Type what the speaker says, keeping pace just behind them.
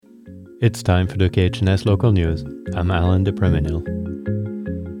It's time for the KHNS Local News. I'm Alan de Preminil.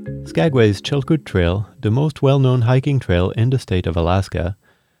 Skagway's Chilkoot Trail, the most well-known hiking trail in the state of Alaska,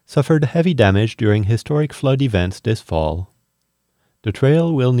 suffered heavy damage during historic flood events this fall. The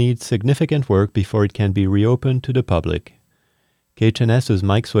trail will need significant work before it can be reopened to the public. KHNS's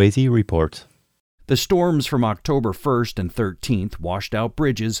Mike Swayze reports. The storms from October 1st and 13th washed out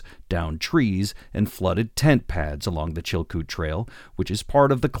bridges, downed trees, and flooded tent pads along the Chilkoot Trail, which is part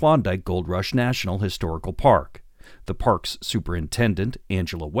of the Klondike Gold Rush National Historical Park. The park's superintendent,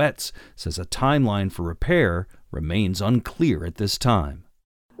 Angela Wetz, says a timeline for repair remains unclear at this time.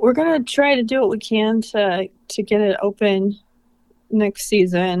 We're going to try to do what we can to get it open next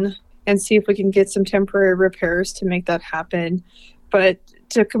season and see if we can get some temporary repairs to make that happen. But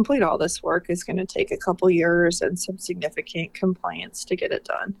to complete all this work is going to take a couple years and some significant compliance to get it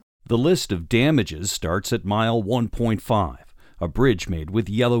done. The list of damages starts at mile 1.5. A bridge made with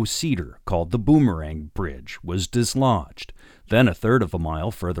yellow cedar, called the Boomerang Bridge, was dislodged. Then a third of a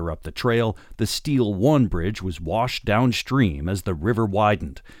mile further up the trail, the Steel 1 Bridge was washed downstream as the river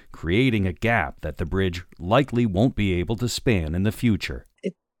widened, creating a gap that the bridge likely won't be able to span in the future.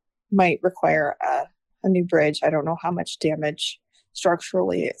 It might require a new bridge. I don't know how much damage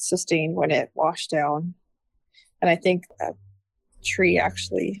structurally it sustained when it washed down. And I think a tree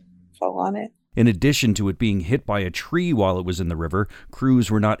actually fell on it. In addition to it being hit by a tree while it was in the river, crews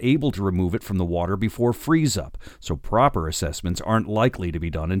were not able to remove it from the water before freeze-up, so proper assessments aren't likely to be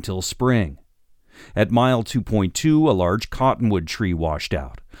done until spring. At mile 2.2, a large cottonwood tree washed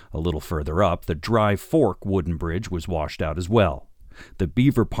out. A little further up, the Dry Fork wooden bridge was washed out as well. The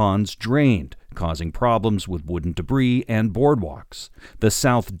beaver ponds drained, causing problems with wooden debris and boardwalks. The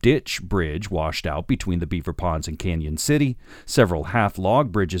South Ditch Bridge washed out between the beaver ponds and Canyon City. Several half-log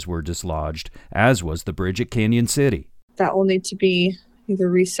bridges were dislodged, as was the bridge at Canyon City. That will need to be either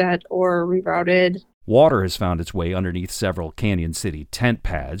reset or rerouted. Water has found its way underneath several Canyon City tent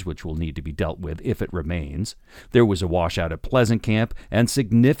pads, which will need to be dealt with if it remains. There was a washout at Pleasant Camp and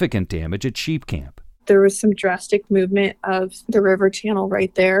significant damage at Sheep Camp. There was some drastic movement of the river channel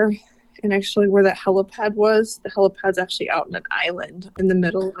right there. And actually where that helipad was, the helipad's actually out in an island in the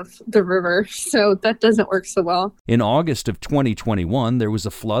middle of the river. So that doesn't work so well. In August of 2021, there was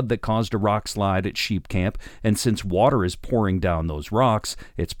a flood that caused a rock slide at Sheep Camp. And since water is pouring down those rocks,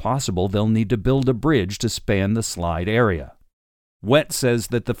 it's possible they'll need to build a bridge to span the slide area. Wet says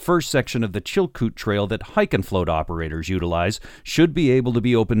that the first section of the Chilkoot Trail that hike and float operators utilize should be able to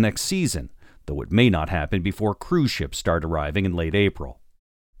be open next season, though it may not happen before cruise ships start arriving in late April.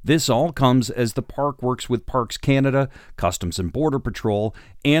 This all comes as the park works with Parks Canada, Customs and Border Patrol,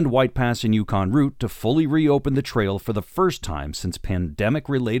 and White Pass and Yukon Route to fully reopen the trail for the first time since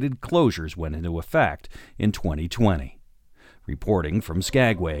pandemic-related closures went into effect in 2020. Reporting from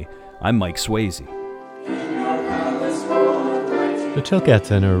Skagway, I'm Mike Swayze. The Chilkat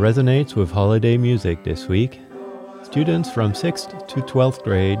Center resonates with holiday music this week. Students from 6th to 12th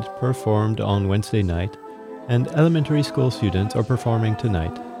grade performed on Wednesday night, and elementary school students are performing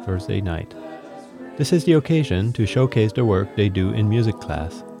tonight, Thursday night. This is the occasion to showcase the work they do in music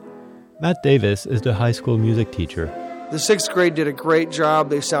class. Matt Davis is the high school music teacher. The 6th grade did a great job.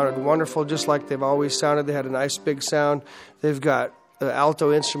 They sounded wonderful, just like they've always sounded. They had a nice big sound. They've got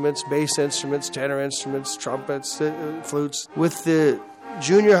alto instruments, bass instruments, tenor instruments, trumpets, flutes. With the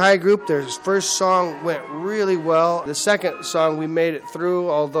junior high group, their first song went really well. The second song, we made it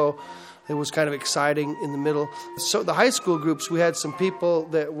through, although it was kind of exciting in the middle. So the high school groups, we had some people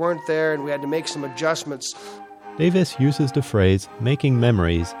that weren't there and we had to make some adjustments. Davis uses the phrase making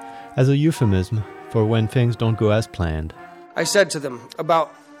memories as a euphemism for when things don't go as planned. I said to them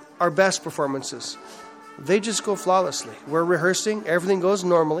about our best performances, they just go flawlessly. We're rehearsing, everything goes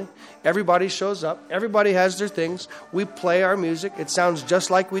normally, everybody shows up, everybody has their things, we play our music, it sounds just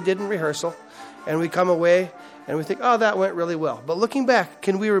like we did in rehearsal, and we come away and we think, oh, that went really well. But looking back,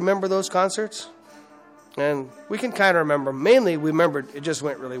 can we remember those concerts? And we can kind of remember. Mainly, we remembered it just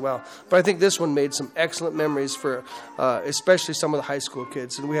went really well. But I think this one made some excellent memories for especially some of the high school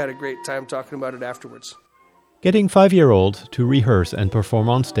kids. And we had a great time talking about it afterwards. Getting 5-year-olds to rehearse and perform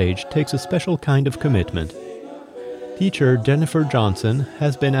on stage takes a special kind of commitment. Teacher Jennifer Johnson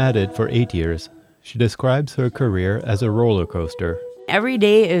has been at it for 8 years. She describes her career as a roller coaster. Every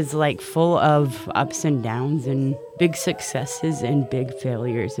day is like full of ups and downs and big successes and big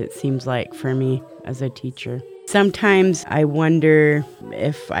failures, it seems like, for me as a teacher. Sometimes I wonder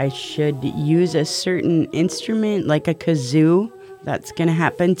if I should use a certain instrument like a kazoo. That's going to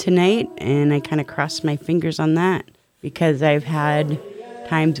happen tonight, and I kind of cross my fingers on that because I've had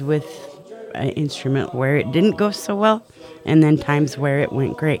times with an instrument where it didn't go so well and then times where it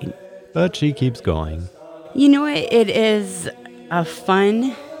went great. but she keeps going. You know what? It is a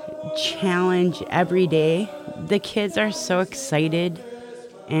fun challenge every day. The kids are so excited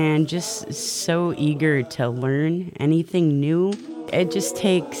and just so eager to learn anything new. It just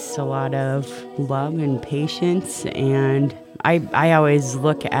takes a lot of love and patience, and I always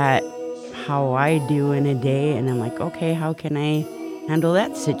look at how I do in a day, and I'm like, okay, how can I handle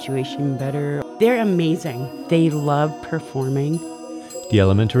that situation better? They're amazing. They love performing. The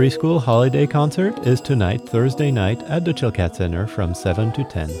elementary school holiday concert is tonight, Thursday night, at the Chilkat Center from 7 to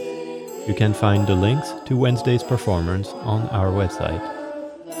 10. You can find the links to Wednesday's performance on our website.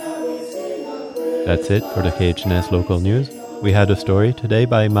 That's it for the KHNS Local News. We had a story today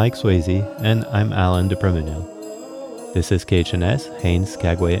by Mike Swayze, and I'm Alan DePreminil. This is KHNS, Haines,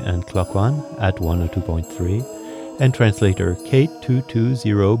 Skagway, and Klukwan at 102.3, and translator Kate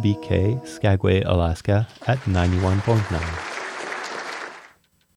 220BK, Skagway, Alaska at 91.9.